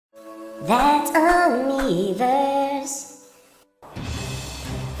That's a Miiverse.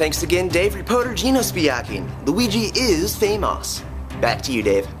 Thanks again, Dave, for Potter Gino Spiaking. Luigi is famous. Back to you,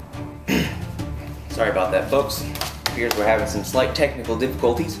 Dave. Sorry about that, folks. Appears we're having some slight technical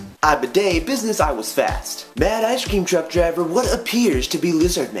difficulties. I bidet business I was fast. Mad ice cream truck driver, what appears to be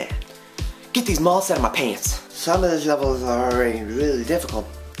Lizard Man. Get these moths out of my pants. Some of these levels are already really difficult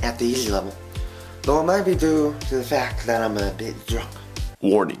at the easy level. Though it might be due to the fact that I'm a bit drunk.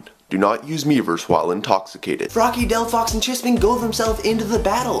 Warning. Do not use Miiverse while intoxicated. Frocky, Delphox, and Chispin go themselves into the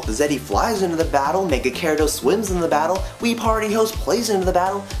battle. Zeddy flies into the battle. Mega Gyarados swims in the battle. Wii Party Host plays into the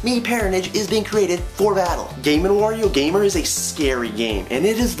battle. Me Parentage is being created for battle. Game & Wario Gamer is a scary game, and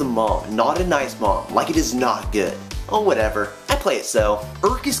it is the mom, not a nice mom, like it is not good. Oh, whatever. I play it so.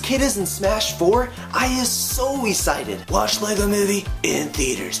 Urkus Kid is in Smash 4. I is so excited. Watch Lego Movie in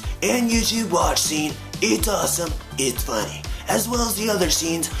theaters and YouTube watch scene. It's awesome. It's funny. As well as the other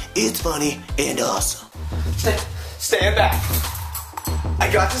scenes, it's funny and awesome. Stand back. I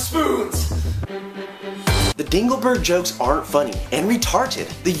got the spoons. The Dingleberg jokes aren't funny and retarded.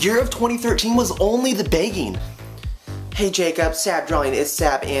 The year of 2013 was only the begging. Hey Jacob, Sab drawing is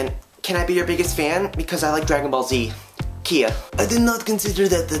Sab and can I be your biggest fan? Because I like Dragon Ball Z. Kia. I did not consider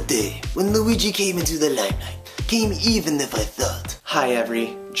that the day when Luigi came into the limelight. Came even if I thought. Hi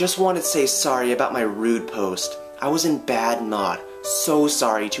Every. Just wanted to say sorry about my rude post. I was in bad mod. So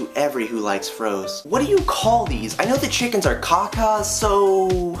sorry to every who likes froze. What do you call these? I know the chickens are cacas,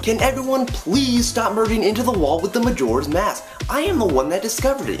 so... Can everyone please stop merging into the wall with the Majora's Mask? I am the one that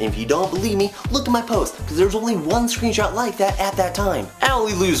discovered it, and if you don't believe me, look at my post, because there's only one screenshot like that at that time. I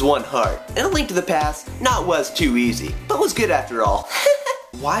only lose one heart, and a link to the past, not was too easy, but was good after all.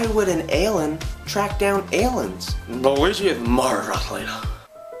 Why would an alien track down aliens? Luigi is marvelously.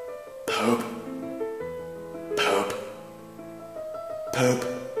 Poop. Poop. Poop.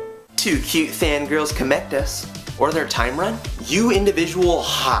 Two cute fangirls connect us. Or their time run. You individual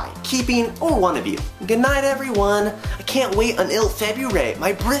hi. Keeping or one of you. Good night everyone. I can't wait until February.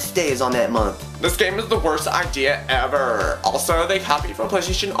 My birthday is on that month. This game is the worst idea ever. Also, they copied from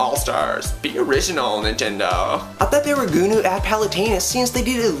PlayStation All-Stars. Be original, Nintendo. I thought they were gonna add Palutena since they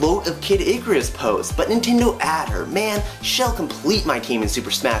did a load of Kid Icarus posts, but Nintendo add her. Man, she'll complete my team in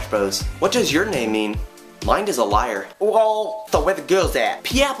Super Smash Bros. What does your name mean? Mine is a liar. Well, so where the girls at?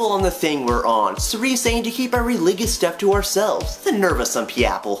 Piapple on the thing we're on. Cerise saying to keep our religious stuff to ourselves. The nerve of some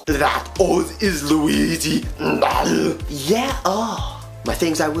Piapple. That oath is Luigi. Yeah, oh. My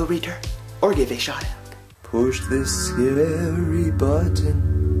things I will return. Or give a shot out. Push this scary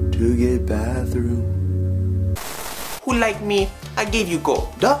button to get bathroom. Who like me? I gave you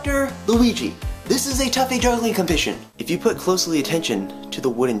gold. Dr. Luigi, this is a tough juggling competition. If you put closely attention to the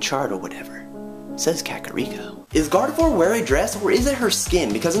wooden chart or whatever. Says Kakariko. Is Gardevoir wear a dress or is it her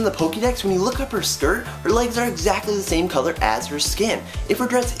skin? Because in the Pokédex, when you look up her skirt, her legs are exactly the same color as her skin. If her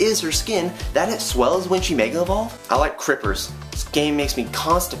dress is her skin, that it swells when she Mega Evolve. I like Crippers. This game makes me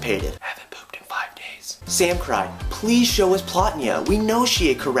constipated. Haven't pooped in 5 days. Sam cried, please show us Plotnia. We know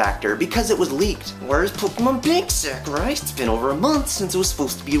she a character because it was leaked. Where's Pokemon Pink Sack, right? It's been over a month since it was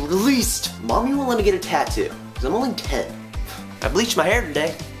supposed to be released. Mommy won't let me get a tattoo, because I'm only 10. I bleached my hair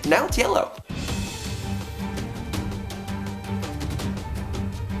today. Now it's yellow.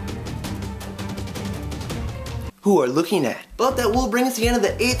 Who are looking at. But that will bring us to the end of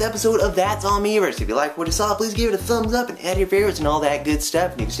the 8th episode of That's on Miiverse. If you liked what you saw, please give it a thumbs up and add your favorites and all that good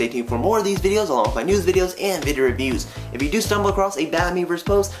stuff. And you can stay tuned for more of these videos along with my news videos and video reviews. If you do stumble across a bad Miiverse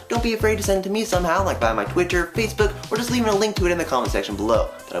post, don't be afraid to send it to me somehow, like by my Twitter, Facebook, or just leaving a link to it in the comment section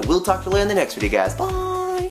below. But I will talk to you later in the next video, guys. Bye!